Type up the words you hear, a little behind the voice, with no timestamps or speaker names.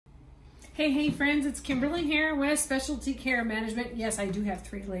Hey friends, it's Kimberly here with Specialty Care Management. Yes, I do have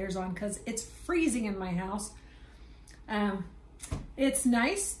 3 layers on because it's freezing in my house. It's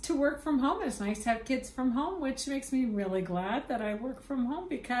nice to work from home. It's nice to have kids from home, which makes me really glad that I work from home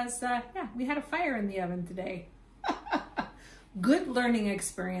because, yeah, we had a fire in the oven today. Good learning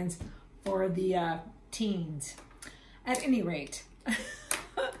experience for the teens. At any rate,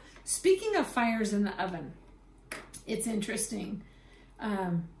 speaking of fires in the oven, it's interesting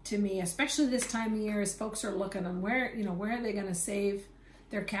to me, especially this time of year, as folks are looking on where are they going to save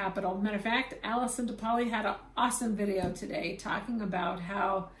their capital. Matter of fact, Allison DePauli had an awesome video today talking about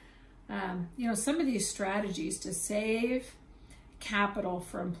how some of these strategies to save capital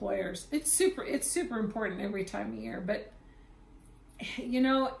for employers. It's super important every time of year, but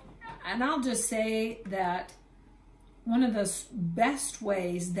and I'll just say that one of the best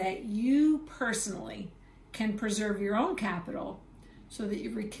ways that you personally can preserve your own capital so that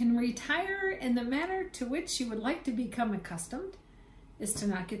you can retire in the manner to which you would like to become accustomed is to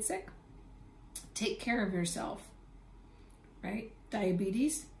not get sick. Take care of yourself, right?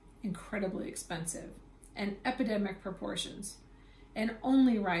 Diabetes, incredibly expensive and epidemic proportions and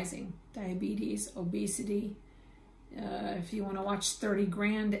only rising. Diabetes, obesity. If you want to watch 30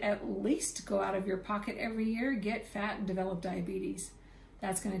 grand at least go out of your pocket every year, get fat and develop diabetes.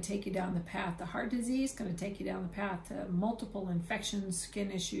 That's going to take you down the path to heart disease, going to take you down the path to multiple infections,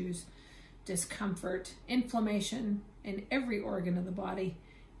 skin issues, discomfort, inflammation in every organ of the body,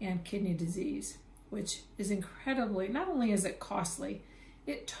 and kidney disease, which is incredibly, not only is it costly,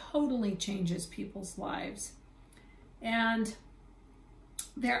 it totally changes people's lives. And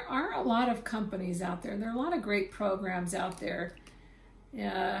there are a lot of companies out there. There are a lot of great programs out there.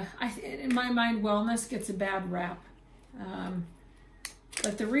 In my mind, wellness gets a bad rap.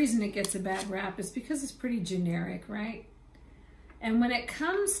 But the reason it gets a bad rap is because it's pretty generic, right? And when it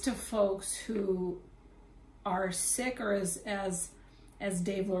comes to folks who are sick, or as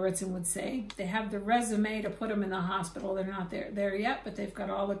Dave Lauritsen would say, they have the resume to put them in the hospital. They're not there yet, but they've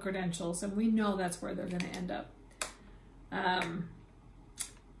got all the credentials, and we know that's where they're going to end up.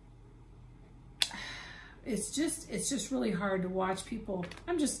 It's just really hard to watch people.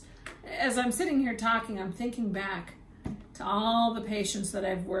 As I'm sitting here talking, I'm thinking back to all the patients that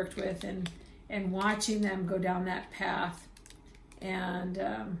I've worked with and watching them go down that path. And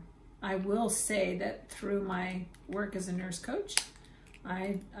I will say that through my work as a nurse coach,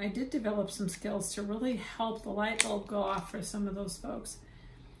 I did develop some skills to really help the light bulb go off for some of those folks.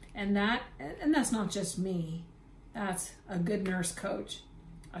 And that's not just me. That's a good nurse coach,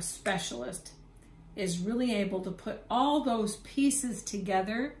 a specialist, is really able to put all those pieces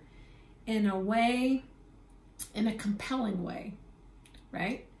together in a compelling way,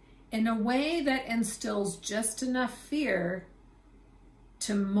 right? In a way that instills just enough fear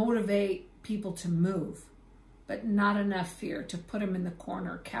to motivate people to move, but not enough fear to put them in the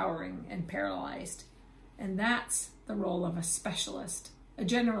corner cowering and paralyzed. And that's the role of a specialist. A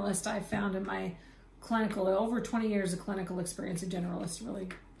generalist, I found in my over 20 years of clinical experience, a generalist really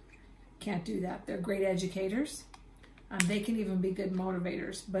can't do that. They're great educators. They can even be good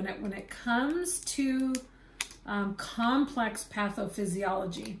motivators. But when it comes to complex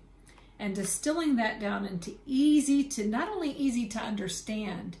pathophysiology and distilling that down into not only easy to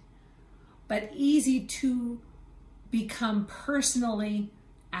understand, but easy to become personally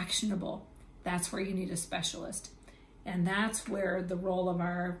actionable, that's where you need a specialist. And that's where the role of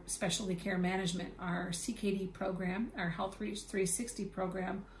our specialty care management, our CKD program, our Health Reach 360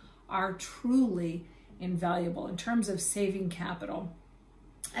 program, are truly invaluable in terms of saving capital.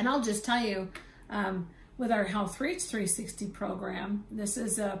 And I'll just tell you, with our Health Reach 360 program, this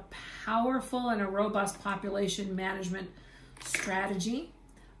is a powerful and a robust population management strategy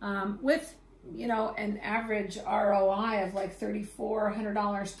with an average ROI of like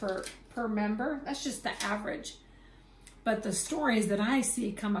 $3,400 per member. That's just the average. But the stories that I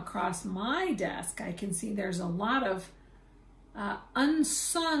see come across my desk, I can see there's a lot of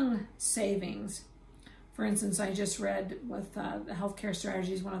unsung savings. For instance, I just read with the Healthcare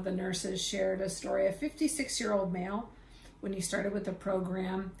Strategies, one of the nurses shared a story. A 56-year-old male, when he started with the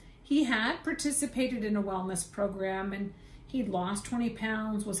program, he had participated in a wellness program and he'd lost 20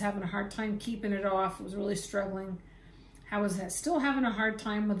 pounds, was having a hard time keeping it off, was really struggling. Was still having a hard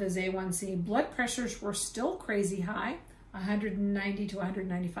time with his A1C. Blood pressures were still crazy high, 190 to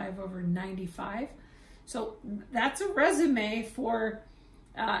 195 over 95. So that's a resume for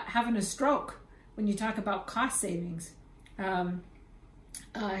having a stroke when you talk about cost savings.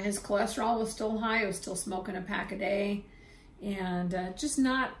 His cholesterol was still high. He was still smoking a pack a day and just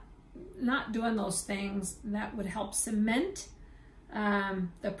not doing those things that would help cement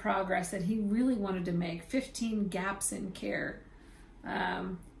the progress that he really wanted to make. 15 gaps in care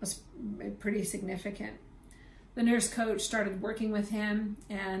was pretty significant. The nurse coach started working with him,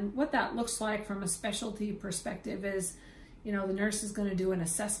 and what that looks like from a specialty perspective is, the nurse is going to do an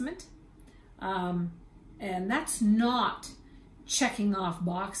assessment, and that's not checking off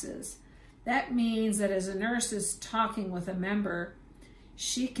boxes. That means that as a nurse is talking with a member,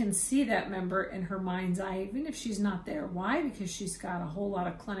 she can see that member in her mind's eye, even if she's not there. Why? Because she's got a whole lot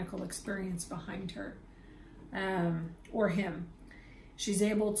of clinical experience behind her, or him. She's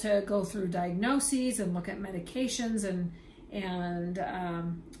able to go through diagnoses and look at medications and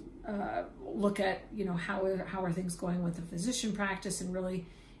look at, how are things going with the physician practice, and really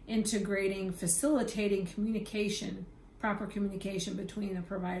integrating, facilitating communication, proper communication between a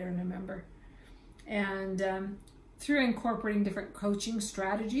provider and a member. And through incorporating different coaching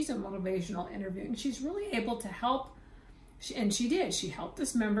strategies and motivational interviewing, she's really able to help, and she did. She helped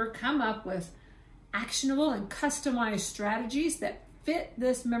this member come up with actionable and customized strategies that fit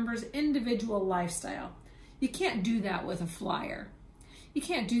this member's individual lifestyle. You can't do that with a flyer. You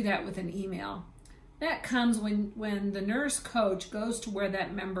can't do that with an email. That comes when the nurse coach goes to where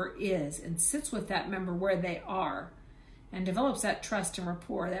that member is and sits with that member where they are and develops that trust and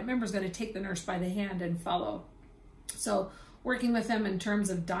rapport. That member's going to take the nurse by the hand and follow. So working with them in terms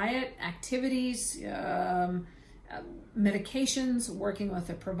of diet, activities, medications, working with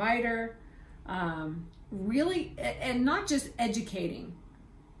a provider, really, and not just educating,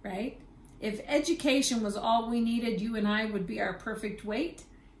 right? If education was all we needed, you and I would be our perfect weight.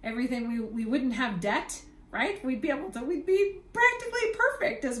 Everything, we wouldn't have debt, right? We'd be practically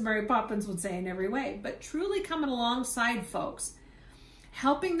perfect, as Mary Poppins would say, in every way. But truly coming alongside folks,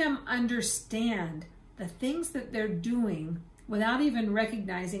 helping them understand the things that they're doing without even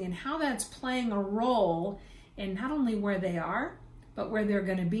recognizing, and how that's playing a role in not only where they are, but where they're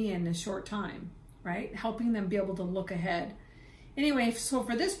going to be in a short time, right? Helping them be able to look ahead. Anyway, so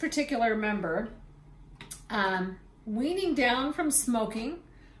for this particular member, weaning down from smoking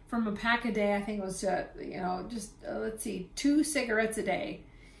from a pack a day, I think it was, let's see, 2 cigarettes a day,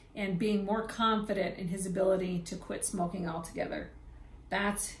 and being more confident in his ability to quit smoking altogether.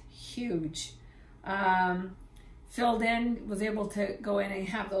 That's huge. Filled in, was able to go in and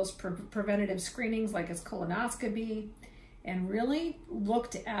have those preventative screenings like his colonoscopy, and really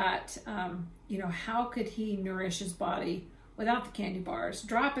looked at, how could he nourish his body without the candy bars,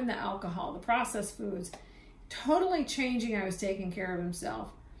 dropping the alcohol, the processed foods, totally changing how he was taking care of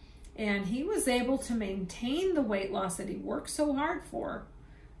himself. And he was able to maintain the weight loss that he worked so hard for.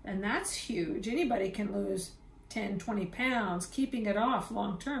 And that's huge. Anybody can lose 10, 20 pounds. Keeping it off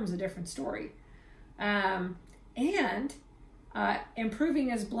long term is a different story. And improving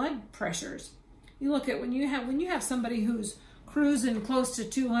his blood pressures. You look at when you have somebody who's cruising close to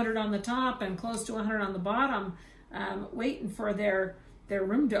 200 on the top and close to 100 on the bottom, waiting for their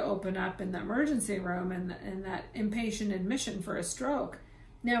room to open up in the emergency room and that inpatient admission for a stroke.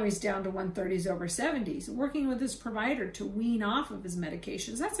 Now he's down to 130s over 70s, working with his provider to wean off of his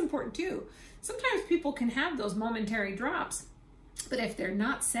medications. That's important too. Sometimes people can have those momentary drops, but if they're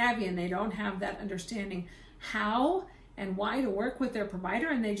not savvy and they don't have that understanding how and why to work with their provider,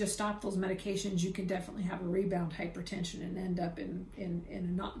 and they just stop those medications, you can definitely have a rebound hypertension and end up in a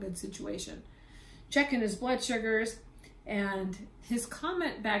not good situation. Checking his blood sugars, and his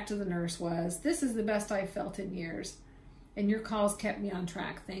comment back to the nurse was, "This is the best I've felt in years, and your calls kept me on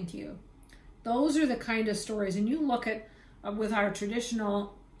track. Thank you." Those are the kind of stories. And you look at, with our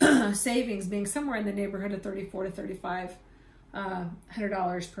traditional savings being somewhere in the neighborhood of $34 to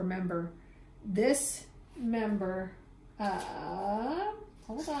 $3,500 per member. This member,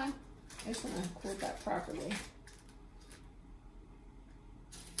 hold on, I just want to quote that properly.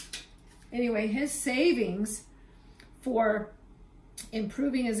 Anyway, his savings for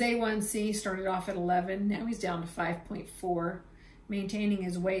improving his A1C started off at 11. Now he's down to 5.4, maintaining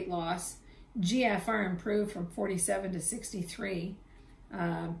his weight loss. GFR improved from 47 to 63.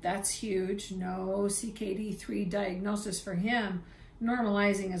 That's huge. No CKD3 diagnosis for him,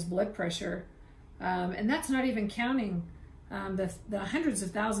 normalizing his blood pressure. And that's not even counting the hundreds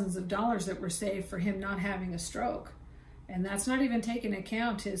of thousands of dollars that were saved for him not having a stroke. And that's not even taking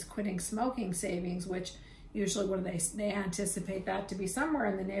account his quitting smoking savings, which usually they anticipate that to be somewhere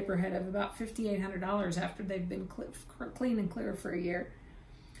in the neighborhood of about $5,800 after they've been clean and clear for a year.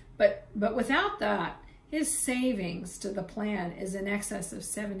 But without that, his savings to the plan is in excess of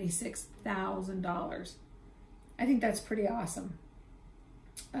 $76,000. I think that's pretty awesome.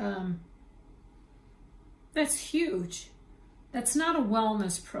 That's huge. That's not a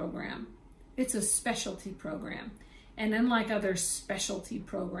wellness program. It's a specialty program. And unlike other specialty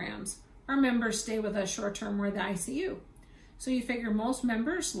programs, our members stay with us short-term or the ICU. So you figure most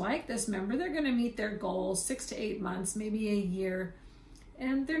members, like this member, they're going to meet their goals 6 to 8 months, maybe a year,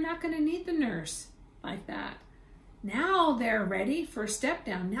 and they're not going to need the nurse like that. Now they're ready for a step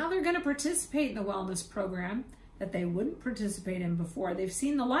down. Now they're going to participate in the wellness program that they wouldn't participate in before. They've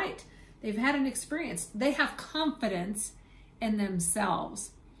seen the light. They've had an experience. They have confidence in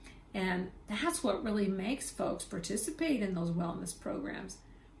themselves. And that's what really makes folks participate in those wellness programs,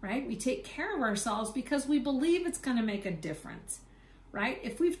 right? We take care of ourselves because we believe it's going to make a difference, right?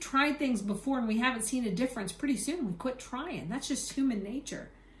 If we've tried things before and we haven't seen a difference, pretty soon we quit trying. That's just human nature,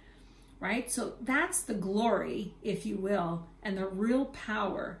 right? So that's the glory, if you will, and the real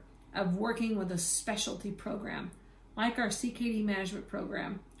power of working with a specialty program like our CKD management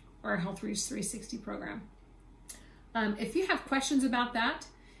program or our Health Reach 360 program. If you have questions about that,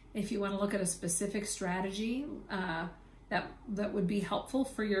 if you want to look at a specific strategy that would be helpful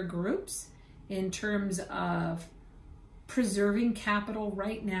for your groups in terms of preserving capital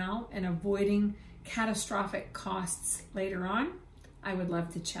right now and avoiding catastrophic costs later on, I would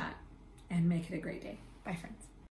love to chat, and make it a great day. Bye, friends.